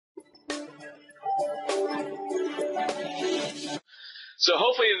So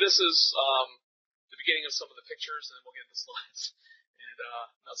hopefully this is the beginning of some of the pictures, and then we'll get into slides and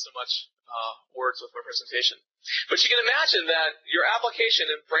not so much words with my presentation. But you can imagine that your application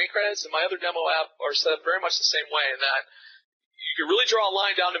and Brain Credits and my other demo app are set up very much the same way, in that you can really draw a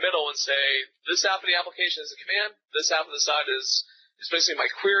line down the middle and say, this app in the application is a command, this app on the side is basically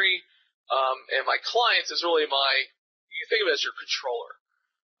my query, and my client is really you can think of it as your controller.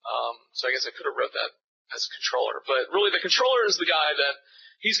 So I guess I could have wrote that as controller, but really the controller is the guy that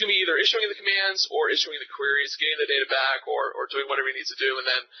he's going to be either issuing the commands or issuing the queries, getting the data back, or doing whatever he needs to do, and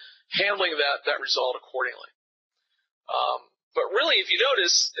then handling that result accordingly. But really, if you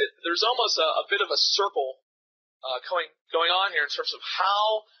notice, there's almost a bit of a circle going on here in terms of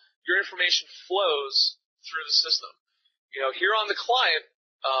how your information flows through the system. Here on the client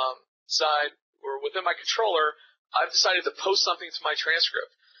side, or within my controller, I've decided to post something to my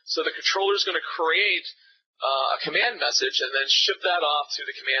transcript. So the controller is going to create a command message and then ship that off to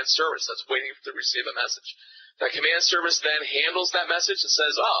the command service that's waiting to receive a message. That command service then handles that message and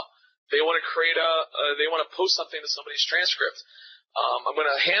says, they want to they want to post something to somebody's transcript. I'm going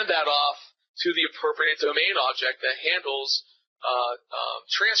to hand that off to the appropriate domain object that handles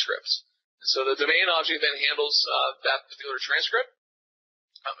transcripts. And so the domain object then handles that particular transcript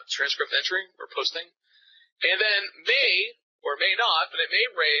entry or posting, and then may or may not, but it may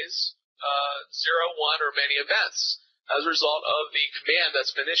raise 0, 1, or many events as a result of the command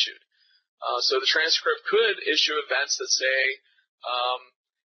that's been issued. So the transcript could issue events that say,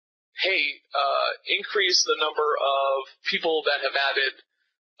 hey, increase the number of people that have added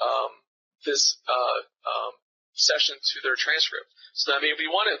this session to their transcript. So that may be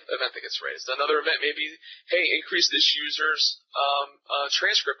one event that gets raised. Another event may be, hey, increase this user's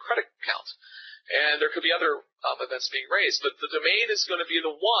transcript credit count. And there could be other events being raised. But the domain is going to be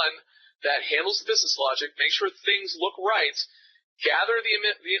the one that handles the business logic, make sure things look right, gather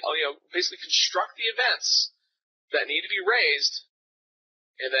basically construct the events that need to be raised,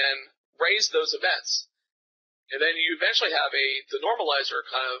 and then raise those events. And then you eventually have the normalizer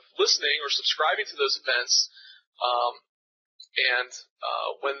kind of listening or subscribing to those events. And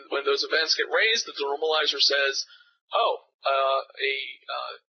when those events get raised, the normalizer says, a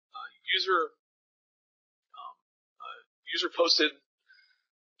user posted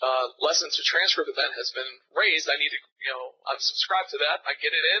lesson to transcript event has been raised. I need to, I'm subscribed to that. I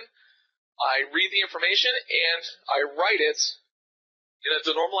get it in. I read the information and I write it in a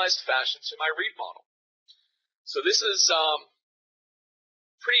denormalized fashion to my read model. So this is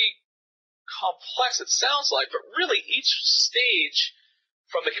pretty complex, it sounds like, but really each stage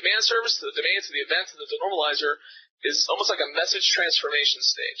from the command service to the domain to the event to the denormalizer is almost like a message transformation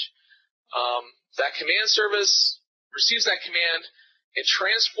stage. That command service receives that command and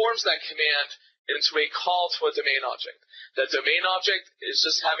transforms that command into a call to a domain object. That domain object is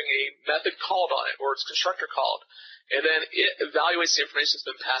just having a method called on it, or its constructor called, and then it evaluates the information that's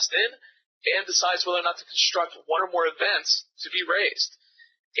been passed in and decides whether or not to construct one or more events to be raised.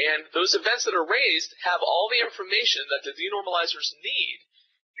 And those events that are raised have all the information that the denormalizers need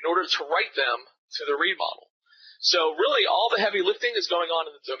in order to write them to the read model. So really all the heavy lifting is going on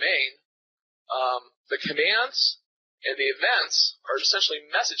in the domain. The commands and the events are essentially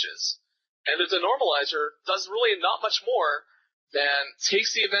messages. And the denormalizer does really not much more than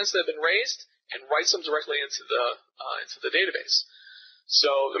takes the events that have been raised and writes them directly into the database.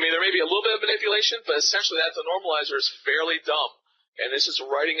 So, there may be a little bit of manipulation, but essentially that denormalizer is fairly dumb. And this is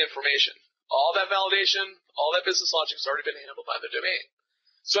writing information. All that validation, all that business logic has already been handled by the domain.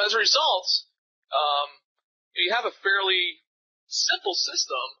 So as a result, you have a fairly simple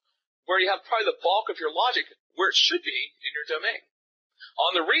system where you have probably the bulk of your logic where it should be in your domain.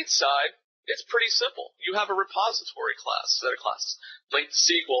 On the read side, it's pretty simple. You have a repository class, set of classes, linked to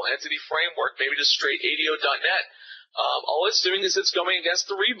SQL, entity framework, maybe just straight ADO.NET. All it's doing is it's going against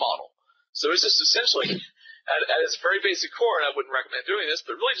the read model. So it's just essentially, at its very basic core, and I wouldn't recommend doing this,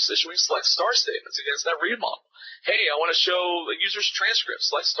 but really just issuing select star statements against that read model. Hey, I want to show the user's transcript,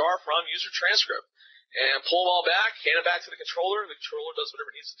 select star from user transcript, and pull them all back, hand it back to the controller, and the controller does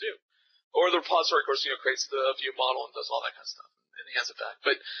whatever it needs to do. Or the repository, of course, creates the view model and does all that kind of stuff, and hands it back.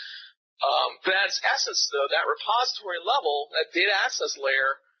 But at its essence, though, that repository level, that data access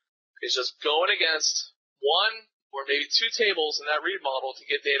layer, is just going against one or maybe two tables in that read model to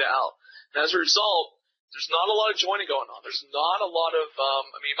get data out. And as a result, there's not a lot of joining going on. There's not a lot of,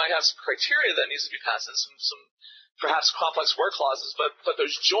 you might have some criteria that needs to be passed in, some perhaps complex word clauses, but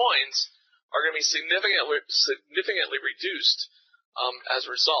those joins are going to be significantly reduced as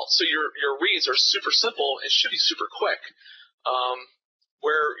a result. So your reads are super simple and should be super quick.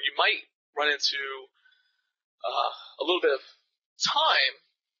 Where you might run into a little bit of time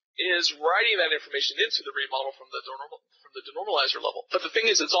is writing that information into the read model from the denormalizer level. But the thing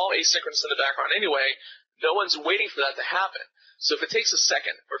is, it's all asynchronous in the background anyway. No one's waiting for that to happen. So if it takes a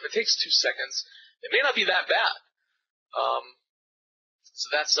second, or if it takes 2 seconds, it may not be that bad. So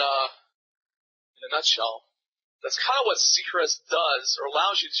that's, in a nutshell, that's kind of what CQRS does, or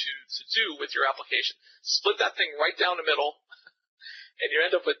allows you to do with your application. Split that thing right down the middle, and you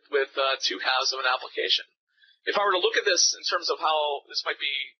end up with 2 halves of an application. If I were to look at this in terms of how this might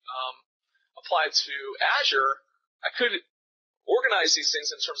be applied to Azure, I could organize these things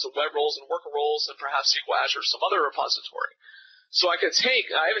in terms of web roles and worker roles and perhaps SQL Azure or some other repository. So I could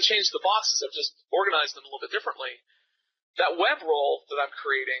I haven't changed the boxes, I've just organized them a little bit differently. That web role that I'm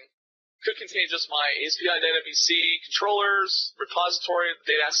creating could contain just my ASP.NET MVC controllers, repository,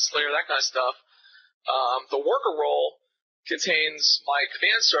 data access layer, that kind of stuff. The worker role contains my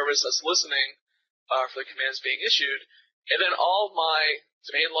command service that's listening for the commands being issued, and then all of my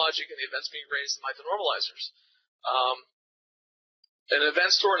domain logic and the events being raised in my denormalizers. An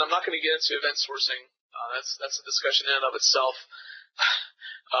event store, and I'm not going to get into event sourcing. That's a discussion in and of itself.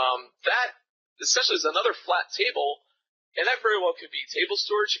 That essentially is another flat table, and that very well could be table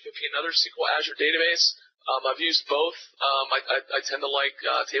storage. It could be another SQL Azure database. I've used both. I tend to like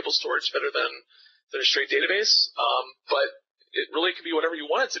table storage better than a straight database, but it really could be whatever you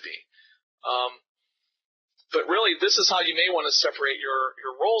want it to be. But really, this is how you may want to separate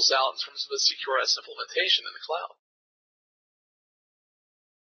your roles out in terms of a CQRS implementation in the cloud.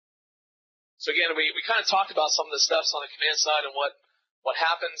 So again, we kind of talked about some of the steps on the command side and what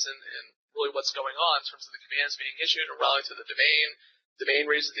happens and really what's going on in terms of the commands being issued and routing to the domain. Domain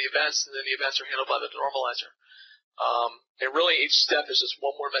raises the events, and then the events are handled by the denormalizer. And really, each step is just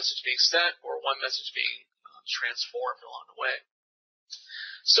one more message being sent or one message being transformed along the way.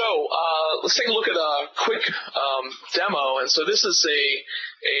 So let's take a look at a quick demo. And so this is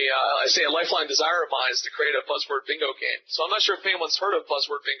I say a lifeline desire of mine is to create a buzzword bingo game. So I'm not sure if anyone's heard of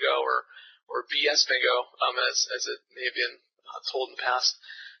buzzword bingo or BS bingo, as it may have been told in the past.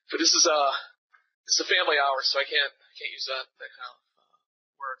 But this is a family hour, so I can't use that kind of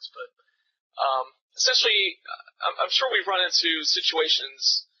words. But essentially, I'm sure we've run into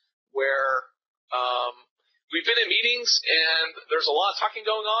situations where we've been in meetings and there's a lot of talking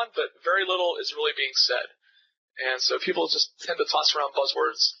going on, but very little is really being said. And so people just tend to toss around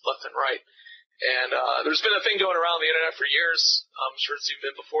buzzwords left and right. And there's been a thing going around the internet for years. I'm sure it's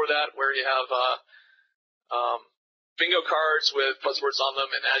even been before that, where you have bingo cards with buzzwords on them.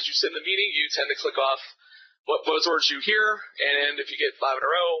 And as you sit in the meeting, you tend to click off what buzzwords you hear. And if you get 5 in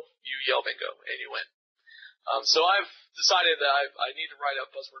a row, you yell bingo and you win. So I've decided that I need to write a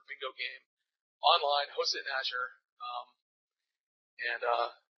buzzword bingo game online, host it in Azure, and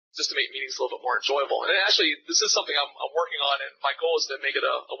just to make meetings a little bit more enjoyable. And actually, this is something I'm working on, and my goal is to make it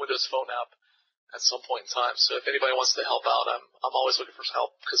a Windows Phone app at some point in time. So if anybody wants to help out, I'm always looking for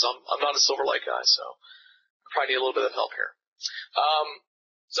help because I'm not a Silverlight guy, so I probably need a little bit of help here.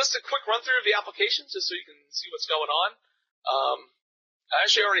 Just a quick run through of the application, just so you can see what's going on. I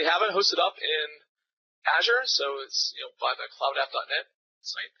actually already have it hosted up in Azure, so it's by the cloudapp.net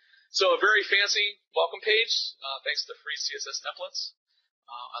site. So a very fancy welcome page, thanks to free CSS templates.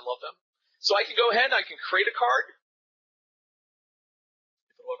 I love them. So I can go ahead and I can create a card.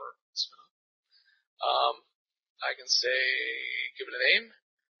 If it will ever spin up. I can say, give it a name,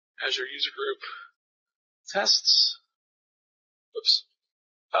 Azure User Group Tests. Oops.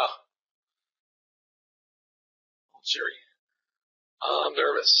 Oh, Jerry. I'm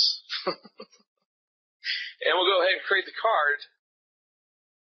nervous. And we'll go ahead and create the card.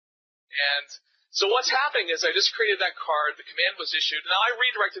 And so what's happening is I just created that card, the command was issued, now I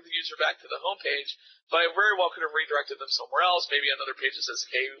redirected the user back to the home page, but I very well could have redirected them somewhere else, maybe another page that says,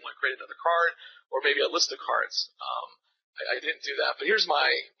 hey, we want to create another card, or maybe a list of cards. I didn't do that, but here's my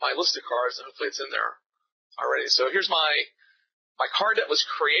list of cards, and hopefully it's in there already. So here's my card that was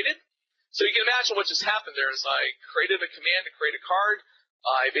created. So you can imagine what just happened there is I created a command to create a card.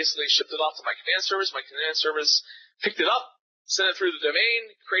 I basically shipped it off to my command service. My command service picked it up, sent it through the domain,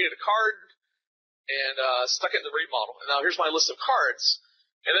 created a card, and stuck it in the read model. And now here's my list of cards.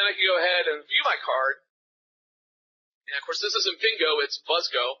 And then I can go ahead and view my card. And of course, this isn't bingo, it's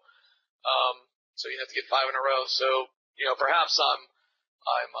buzzgo. So you have to get 5 in a row. So, perhaps I'm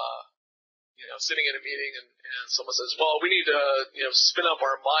sitting in a meeting and someone says, well, we need to, spin up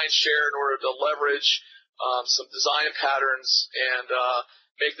our mind share in order to leverage some design patterns and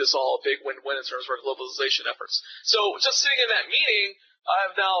make this all a big win-win in terms of our globalization efforts. So just sitting in that meeting,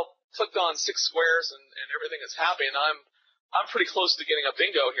 I've now clicked on 6 squares and everything that's happening. I'm pretty close to getting a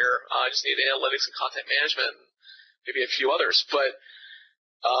bingo here. I just need analytics and content management. maybe a few others. But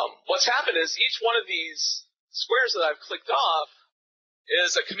what's happened is each one of these squares that I've clicked off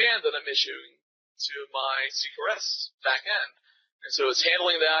is a command that I'm issuing to my CQRS backend. And so it's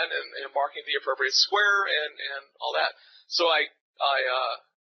handling that and marking the appropriate square and all that. So I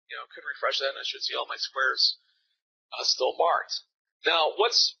could refresh that and I should see all my squares still marked. Now,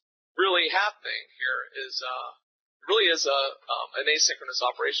 what's really happening here is really is an asynchronous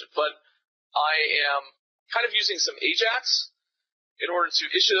operation, but I am kind of using some AJAX in order to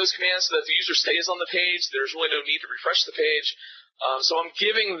issue those commands so that the user stays on the page. There's really no need to refresh the page. So I'm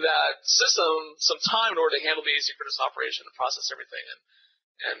giving that system some time in order to handle the asynchronous operation and process everything.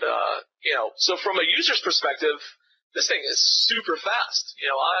 And so from a user's perspective, this thing is super fast.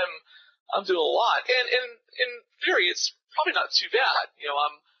 I'm doing a lot. And in theory, it's probably not too bad.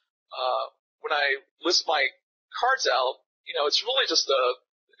 When I list my cards out, it's really just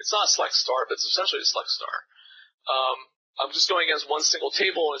it's not a select star, but it's essentially a select star. I'm just going as one single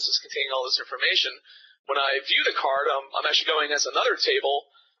table, and it's just containing all this information. When I view the card, I'm actually going as another table,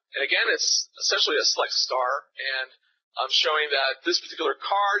 and again, it's essentially a select star, and I'm showing that this particular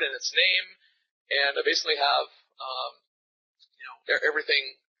card and its name, and I basically have,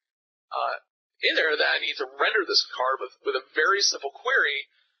 everything in there that I need to render this card with a very simple query,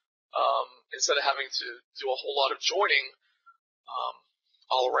 instead of having to do a whole lot of joining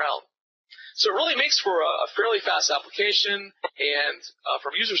all around. So it really makes for a fairly fast application, and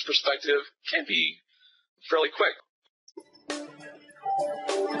from a user's perspective, can be fairly quick.